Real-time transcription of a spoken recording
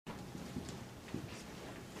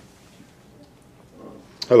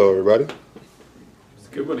Hello, everybody. It's a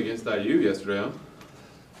good one against IU yesterday, huh?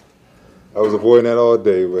 I was avoiding that all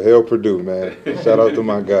day, but hell Purdue, man. Shout out to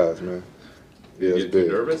my guys, man. Did Yeah, you it's get too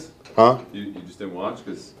big. nervous? Huh? You just didn't watch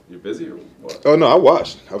because you're busy or what? Oh no, I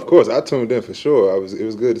watched. Of course, I tuned in for sure. It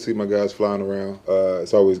was good to see my guys flying around.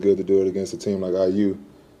 It's always good to do it against a team like IU.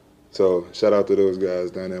 So shout out to those guys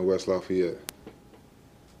down there in West Lafayette.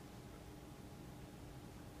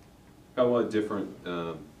 How different,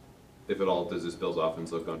 if at all, does this Bills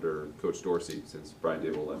offense look under Coach Dorsey since Brian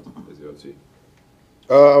Dable left as the OC?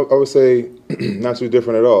 I would say not too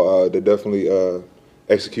different at all. They're definitely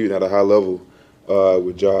executing at a high level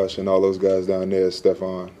with Josh and all those guys down there,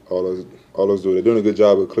 Stefan, all those dudes. They're doing a good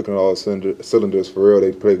job of clicking all cylinders for real.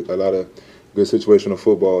 They play a lot of good situational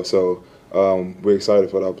football, so we're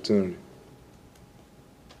excited for the opportunity.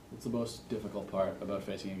 What's the most difficult part about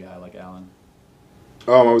facing a guy like Allen?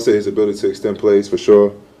 I would say his ability to extend plays for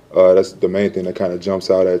sure. That's the main thing that kind of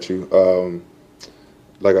jumps out at you.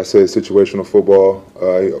 Like I said, situational football.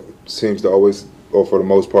 He seems to always, or for the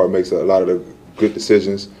most part, makes a lot of the good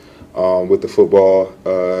decisions with the football.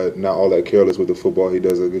 Not all that careless with the football. He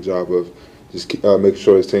does a good job of just making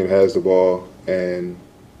sure his team has the ball, and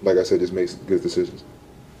like I said, just makes good decisions.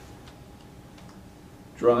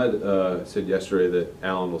 Gerard said yesterday that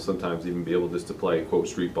Allen will sometimes even be able just to play, quote,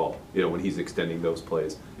 street ball, when he's extending those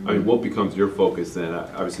plays. I mean, what becomes your focus then?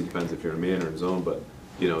 Obviously, it depends if you're in man or in zone, but,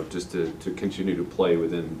 just to continue to play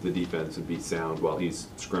within the defense and be sound while he's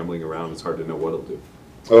scrambling around, it's hard to know what he'll do.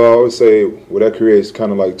 I would say that creates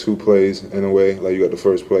kind of like two plays in a way. Like you got the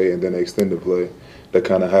first play and then the extended play. That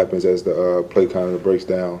kind of happens as the play kind of breaks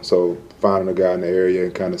down. So finding a guy in the area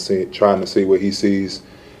and kind of trying to see what he sees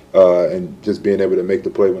and just being able to make the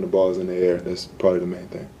play when the ball is in the air. That's probably the main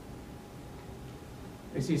thing.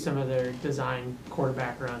 I see some of their design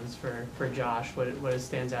quarterback runs for Josh. What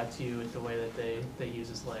stands out to you with the way that they use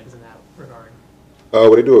his legs in that regard?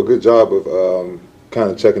 Well, they do a good job of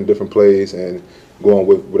kind of checking different plays and going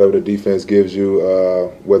with whatever the defense gives you,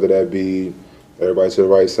 whether that be everybody to the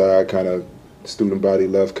right side, kind of student body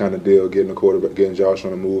left kind of deal, getting the quarterback, getting Josh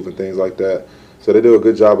on the move and things like that. So they do a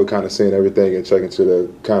good job of kind of seeing everything and checking to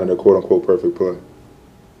the kind of the quote-unquote perfect play.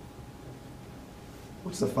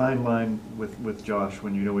 What's the fine line with Josh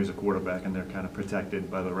when you know he's a quarterback and they're kind of protected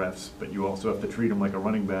by the refs, but you also have to treat him like a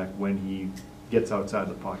running back when he gets outside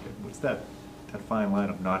the pocket? What's that fine line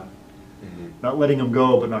of not letting him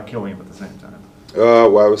go but not killing him at the same time?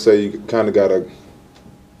 Well, I would say you kind of got to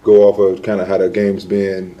go off of kind of how the game's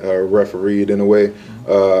being refereed in a way.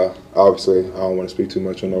 Obviously, I don't want to speak too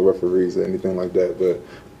much on no referees or anything like that,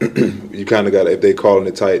 but you kind of got to, if they calling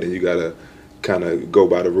it tight, then you got to kind of go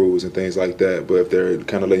by the rules and things like that. But if they're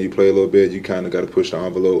kind of letting you play a little bit, you kind of got to push the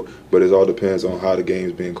envelope. But it all depends on how the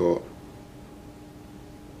game's being called.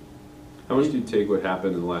 How much do you take what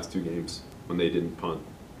happened in the last two games when they didn't punt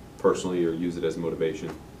personally or use it as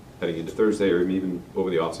motivation heading into Thursday or even over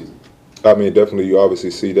the offseason? I mean, definitely you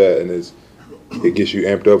obviously see that, and it gets you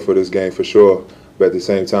amped up for this game for sure. But at the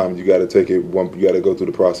same time, you got to take it you got to go through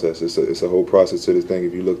the process. It's a whole process to this thing.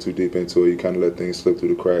 If you look too deep into it, you kind of let things slip through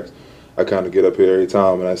the cracks. I kind of get up here every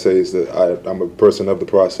time and I say I'm a person of the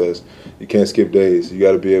process. You can't skip days. You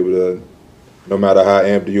got to be able to, no matter how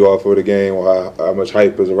amped you are for the game or how much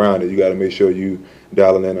hype is around it, you got to make sure you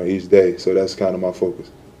dialing in on each day. So that's kind of my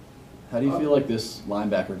focus. How do you feel like this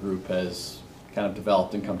linebacker group has kind of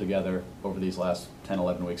developed and come together over these last 10,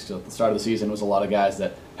 11 weeks? Because at the start of the season, it was a lot of guys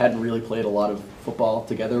that hadn't really played a lot of football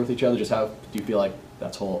together with each other. Just how do you feel like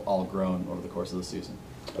that's all grown over the course of the season?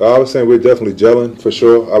 I would say we're definitely gelling for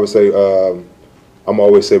sure. I would say I'm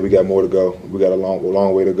always say we got more to go. We got a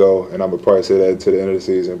long way to go, and I'm gonna probably say that to the end of the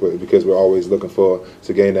season. But because we're always looking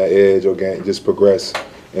to gain that edge or just progress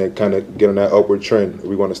and kind of get on that upward trend.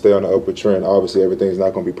 We want to stay on the upward trend. Obviously, everything's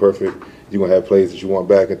not going to be perfect. You're going to have plays that you want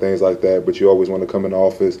back and things like that, but you always want to come in the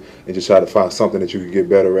office and just try to find something that you can get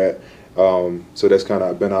better at. So that's kind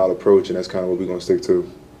of been our approach, and that's kind of what we're going to stick to.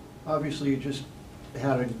 Obviously, you just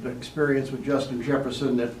had an experience with Justin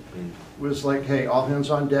Jefferson that was like, hey, all hands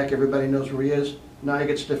on deck, everybody knows where he is. Now you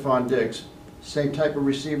get Stephon Diggs. Same type of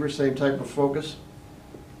receiver, same type of focus?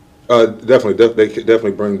 Definitely, they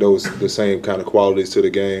definitely bring the same kind of qualities to the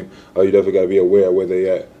game. You definitely got to be aware of where they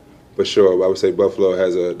at. For sure, I would say Buffalo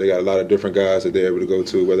they got a lot of different guys that they're able to go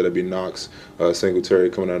to, whether that be Knox, Singletary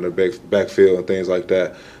coming out of the backfield and things like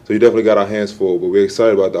that. So you definitely got our hands full, but we're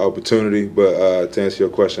excited about the opportunity. But to answer your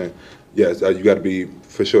question, yes, you got to be,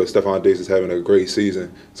 for sure, Stephon Diggs is having a great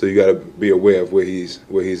season, so you got to be aware of where he's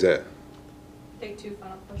at. Take two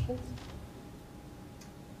final questions.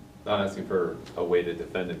 Not asking for a way to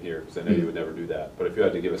defend him here, because I know you would never do that. But if you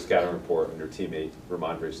had to give a scouting report on your teammate,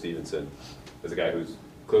 Ramondre Stevenson, as a guy who's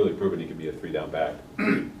clearly proven he can be a 3-down back.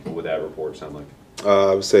 What would that report sound like?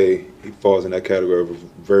 I would say he falls in that category of a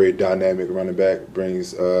very dynamic running back,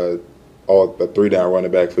 brings a 3-down running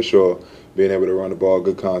back for sure, being able to run the ball,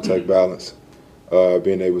 good contact balance,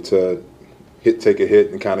 being able to take a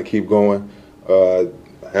hit and kind of keep going,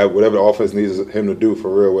 have whatever the offense needs him to do for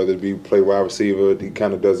real, whether it be play wide receiver, he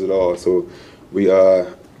kind of does it all. So we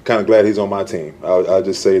kind of glad he's on my team. I'll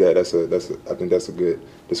just say that. I think that's a good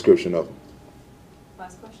description of him.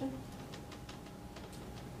 Last question?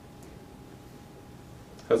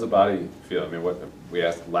 How's the body feel? I mean, what we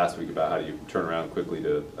asked last week about how do you turn around quickly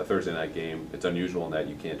to a Thursday night game. It's unusual in that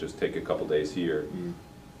you can't just take a couple days here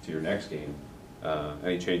to your next game.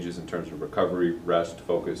 Any changes in terms of recovery, rest,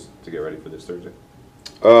 focus to get ready for this Thursday?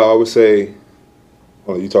 I would say,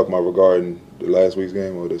 well, you talking about regarding the last week's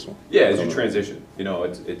game or this one? Yeah, as you transition, you know,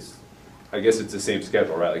 it's I guess it's the same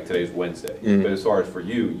schedule, right? Like today's Wednesday, but as far as for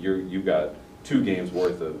you, you've got 2 games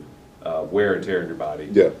worth of wear and tear in your body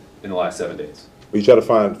in the last 7 days. You try to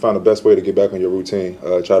find the best way to get back on your routine.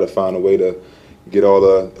 Try to find a way to get all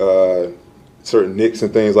the certain nicks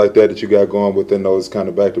and things like that you got going within those kind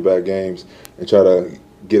of back-to-back games, and try to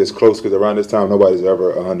get as close, because around this time nobody's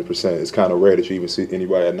ever 100%. It's kind of rare that you even see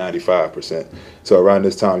anybody at 95%. So around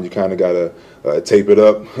this time you kind of got to tape it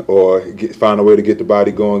up or find a way to get the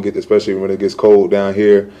body going, especially when it gets cold down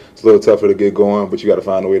here. It's a little tougher to get going, but you got to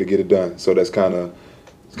find a way to get it done. So that's kind of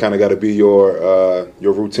got to be your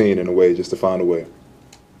routine in a way, just to find a way.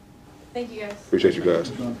 Thank you, guys. Appreciate you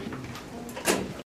guys.